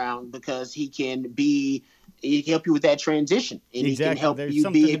keep him around because he can help you with that transition. And he can help you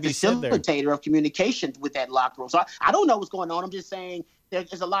be a facilitator of communication with that locker room. So I don't know what's going on. I'm just saying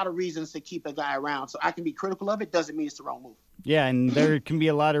there's a lot of reasons to keep a guy around. So I can be critical of it. Doesn't mean it's the wrong move. Yeah, and there can be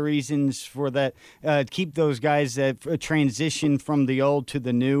a lot of reasons for that. Keep those guys that transition from the old to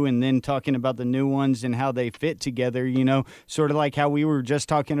the new, and then talking about the new ones and how they fit together, sort of like how we were just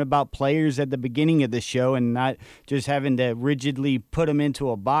talking about players at the beginning of the show and not just having to rigidly put them into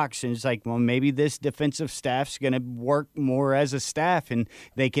a box. And it's like, well, maybe this defensive staff's going to work more as a staff and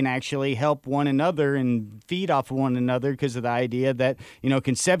they can actually help one another and feed off of one another because of the idea that,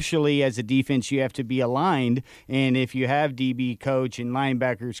 conceptually as a defense, you have to be aligned. And if you have DB coach and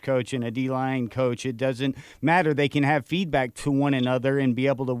linebackers coach and a D-line coach, it doesn't matter. They can have feedback to one another and be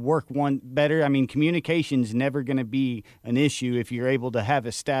able to work one better. I mean, communication's never going to be an issue if you're able to have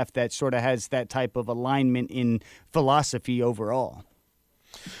a staff that sort of has that type of alignment in philosophy overall.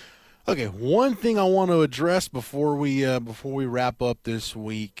 Okay, one thing I want to address before we wrap up this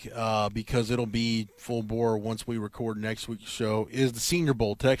week, because it'll be full bore once we record next week's show, is the Senior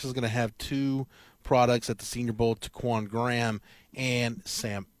Bowl. Texas is going to have two products at the Senior Bowl, Taquan Graham and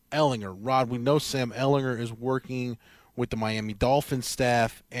Sam Ehlinger. Rod, we know Sam Ehlinger is working with the Miami Dolphins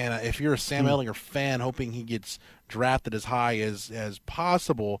staff, and if you're a Sam Ehlinger fan hoping he gets drafted as high as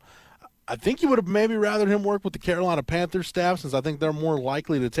possible, I think you would have maybe rather him work with the Carolina Panthers staff, since I think they're more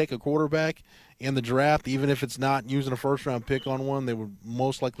likely to take a quarterback in the draft. Even if it's not using a first-round pick on one, they would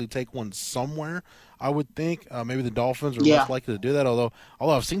most likely take one somewhere, I would think. Maybe the Dolphins are less likely to do that, although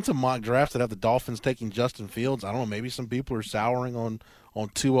I've seen some mock drafts that have the Dolphins taking Justin Fields. I don't know, maybe some people are souring on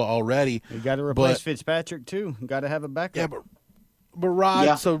Tua already. You got to replace Fitzpatrick, too. You got to have a backup. Yeah, but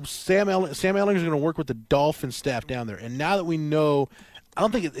Rod, so Sam Ehlinger is going to work with the Dolphins staff down there, and now that we know – I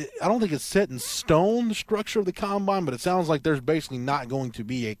don't think it's set in stone, the structure of the combine, but it sounds like there's basically not going to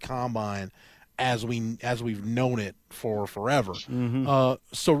be a combine as we've known it for forever. Mm-hmm.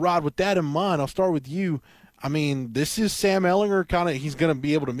 So, Rod, with that in mind, I'll start with you. I mean, this is Sam Ehlinger. He's going to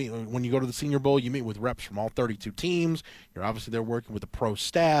be able to meet when you go to the Senior Bowl. You meet with reps from all 32 teams. You're obviously there working with the pro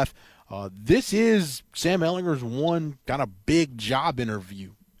staff. This is Sam Ehlinger's one kind of big job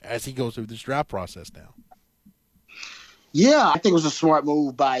interview as he goes through this draft process now. Yeah, I think it was a smart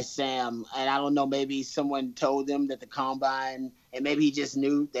move by Sam. And I don't know, maybe someone told him that the combine, and maybe he just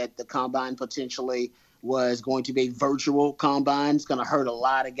knew that the combine potentially was going to be a virtual combine. It's going to hurt a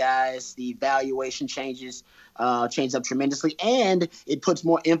lot of guys. The evaluation changes up tremendously. And it puts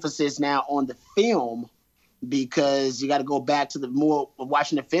more emphasis now on the film, because you got to go back to the more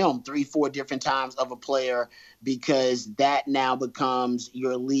watching the film 3-4 different times of a player, because that now becomes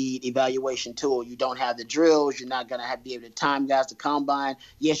your lead evaluation tool. You don't have the drills. You're not going to be able to time guys to combine.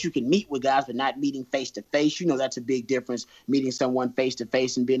 Yes, you can meet with guys, but not meeting face-to-face. You know, that's a big difference, meeting someone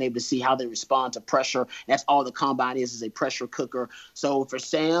face-to-face and being able to see how they respond to pressure. That's all the combine is a pressure cooker. So for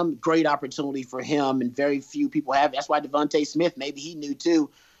Sam, great opportunity for him, and very few people have. That's why Devontae Smith, maybe he knew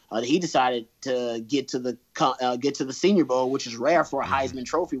too, he decided to get to the Senior Bowl, which is rare for a Heisman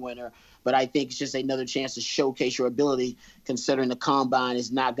Trophy winner. But I think it's just another chance to showcase your ability, considering the combine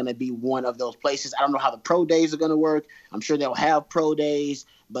is not going to be one of those places. I don't know how the pro days are going to work. I'm sure they'll have pro days,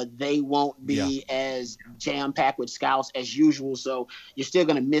 but they won't be as jam-packed with scouts as usual. So you're still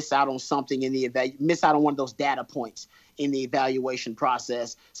going to miss out on something miss out on one of those data points in the evaluation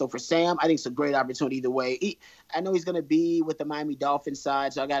process. So for Sam, I think it's a great opportunity either way. I know he's going to be with the Miami Dolphins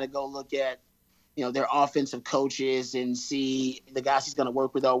side, so I got to go look at their offensive coaches and see the guys he's going to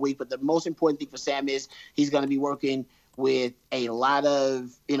work with all week. But the most important thing for Sam is he's going to be working with a lot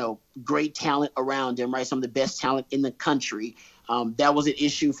of, great talent around him, right? Some of the best talent in the country. That was an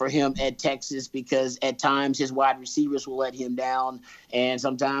issue for him at Texas, because at times his wide receivers will let him down, and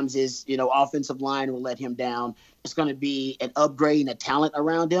sometimes his, offensive line will let him down. It's going to be an upgrade in the talent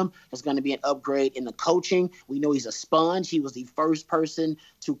around him. It's going to be an upgrade in the coaching. We know he's a sponge. He was the first person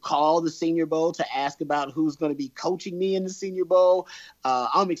to call the Senior Bowl to ask about who's going to be coaching me in the Senior Bowl.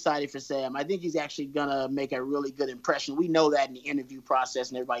 I'm excited for Sam. I think he's actually going to make a really good impression. We know that in the interview process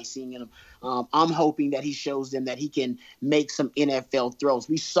and everybody's seeing him. I'm hoping that he shows them that he can make some NFL throws.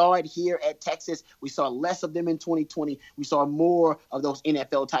 We saw it here at Texas. We saw less of them in 2020. We saw more of those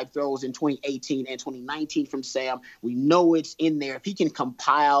NFL-type throws in 2018 and 2019 from Sam. We know it's in there. If he can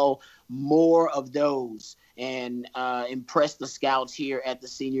compile more of those and impress the scouts here at the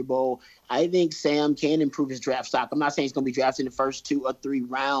Senior Bowl, I think Sam can improve his draft stock. I'm not saying he's going to be drafted in the first 2 or 3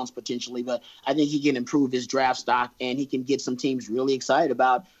 rounds potentially, but I think he can improve his draft stock, and he can get some teams really excited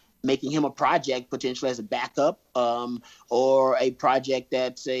about making him a project potentially as a backup or a project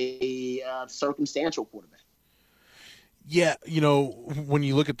that's a circumstantial quarterback. Yeah, when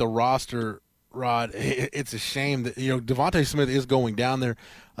you look at the roster, Rod, it's a shame that, Devontae Smith is going down there.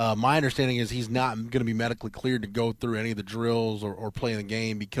 My understanding is he's not going to be medically cleared to go through any of the drills or play in the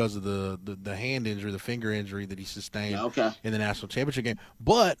game because of the hand injury, the finger injury that he sustained in the national championship game.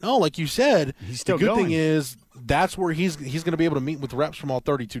 But, no, like you said, he's still the good going. thing is that's where he's going to be able to meet with reps from all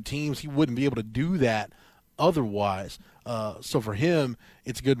 32 teams. He wouldn't be able to do that otherwise. So for him,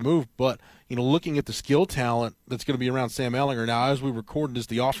 it's a good move. But, looking at the skill talent that's going to be around Sam Ehlinger, now as we record this,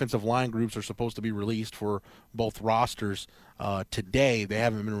 the offensive line groups are supposed to be released for both rosters today. They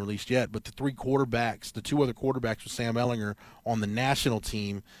haven't been released yet. But the 2 other quarterbacks with Sam Ehlinger on the national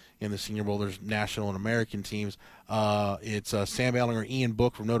team in the Senior Bowl, there's national and American teams. It's Sam Ehlinger, Ian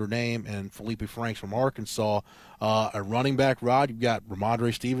Book from Notre Dame, and Felipe Franks from Arkansas. A running back, Rod, you've got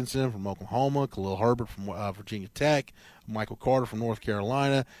Ramondre Stevenson from Oklahoma, Khalil Herbert from Virginia Tech, Michael Carter from North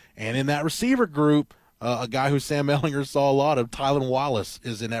Carolina. And in that receiver group, a guy who Sam Ehlinger saw a lot of, Tylan Wallace,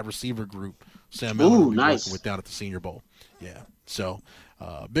 is in that receiver group. Sam Ehlinger will be working with down at the Senior Bowl. Yeah, so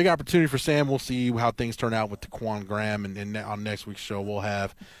big opportunity for Sam. We'll see how things turn out with Taquan Graham, and on next week's show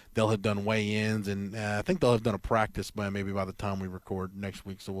they'll have done weigh-ins, and I think they'll have done a practice by the time we record next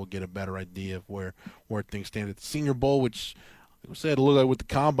week, so we'll get a better idea of where things stand at the Senior Bowl, which, like we said, look like with the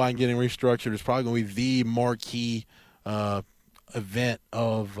Combine getting restructured, is probably going to be the marquee event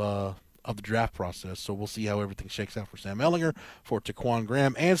of the draft process. So we'll see how everything shakes out for Sam Ehlinger, for Taquan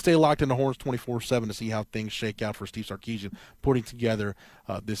Graham, and stay locked into Horns 24/7 to see how things shake out for Steve Sarkisian putting together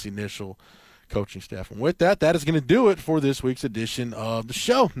this initial coaching staff. And with that is going to do it for this week's edition of the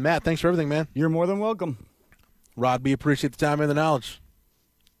show. Matt, thanks for everything, man. You're more than welcome. Rod B, appreciate the time and the knowledge.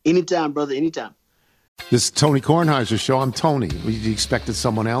 Anytime, brother, anytime. This is Tony Kornheiser's show. I'm Tony. You expected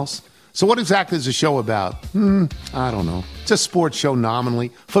someone else? So what exactly is the show about? I don't know. It's a sports show nominally.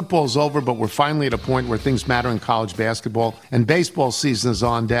 Football's over, but we're finally at a point where things matter in college basketball, and baseball season is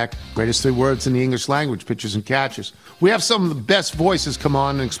on deck. Greatest 3 words in the English language, pitchers and catchers. We have some of the best voices come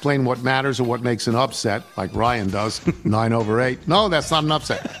on and explain what matters or what makes an upset, like Ryan does, 9/8. No, that's not an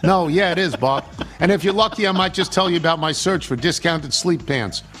upset. No, yeah, it is, Bob. And if you're lucky, I might just tell you about my search for discounted sleep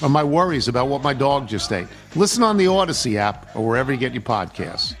pants or my worries about what my dog just ate. Listen on the Odyssey app or wherever you get your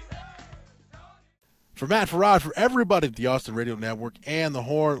podcasts. For Matt, for Rod, for everybody at the Austin Radio Network and the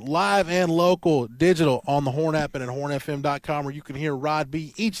Horn, live and local, digital on the Horn app and at hornfm.com, where you can hear Rod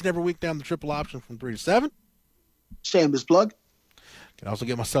B each and every week down the triple option from 3 to 7. Shameless plug. You can also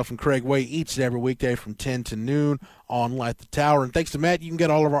get myself and Craig Way each and every weekday from 10 to noon on Light the Tower. And thanks to Matt, you can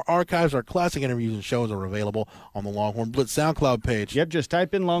get all of our archives. Our classic interviews and shows are available on the Longhorn Blitz SoundCloud page. Yep, just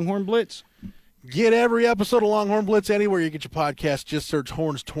type in Longhorn Blitz. Get every episode of Longhorn Blitz anywhere you get your podcast. Just search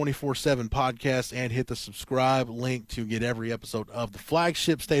Horns 24/7 podcast and hit the subscribe link to get every episode of the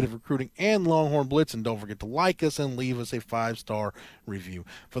flagship State of Recruiting and Longhorn Blitz. And don't forget to like us and leave us a 5-star review.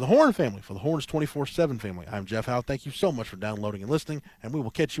 For the Horn family, for the Horns 24/7 family, I'm Jeff Howe. Thank you so much for downloading and listening, and we will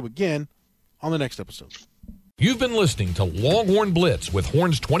catch you again on the next episode. You've been listening to Longhorn Blitz with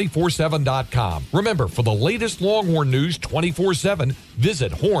horns247.com. Remember, for the latest Longhorn news 24/7,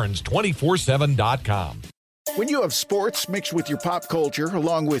 visit horns247.com. When you have sports mixed with your pop culture,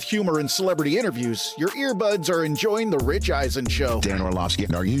 along with humor and celebrity interviews, your earbuds are enjoying The Rich Eisen Show. Dan Orlovsky,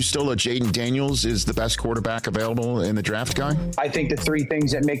 are you still a Jaden Daniels is the best quarterback available in the draft guy? I think the three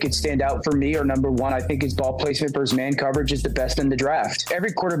things that make it stand out for me are, number one, I think his ball placement versus man coverage is the best in the draft.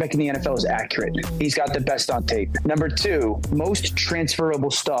 Every quarterback in the NFL is accurate. He's got the best on tape. Number two, most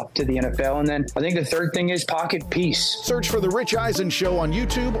transferable stuff to the NFL. And then I think the third thing is pocket peace. Search for The Rich Eisen Show on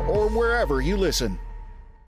YouTube or wherever you listen.